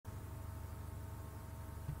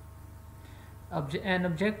An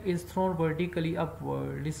object is thrown vertically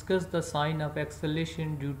upward. Discuss the sign of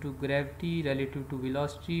acceleration due to gravity relative to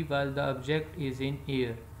velocity while the object is in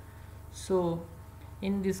air. So,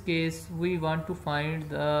 in this case, we want to find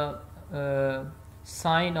the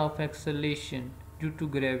sign of acceleration due to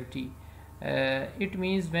gravity. It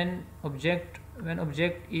means when object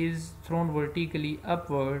is thrown vertically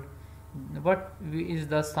upward, what is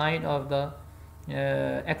the sign of the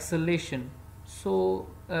acceleration? So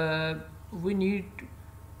we need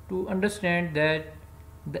to understand that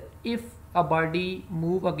if a body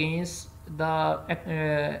move against the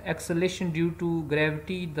acceleration due to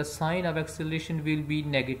gravity, the sign of acceleration will be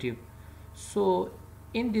negative. So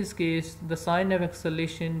in this case, the sign of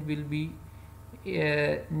acceleration will be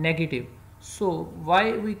negative. So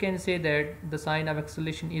why we can say that the sign of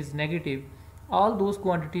acceleration is negative? All those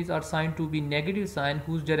quantities are signed to be negative sign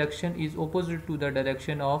whose direction is opposite to the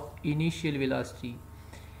direction of initial velocity.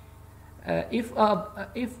 If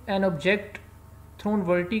an object thrown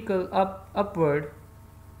vertical upward,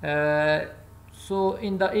 so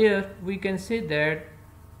in the air we can say that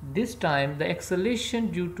this time the acceleration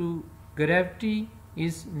due to gravity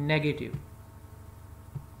is negative.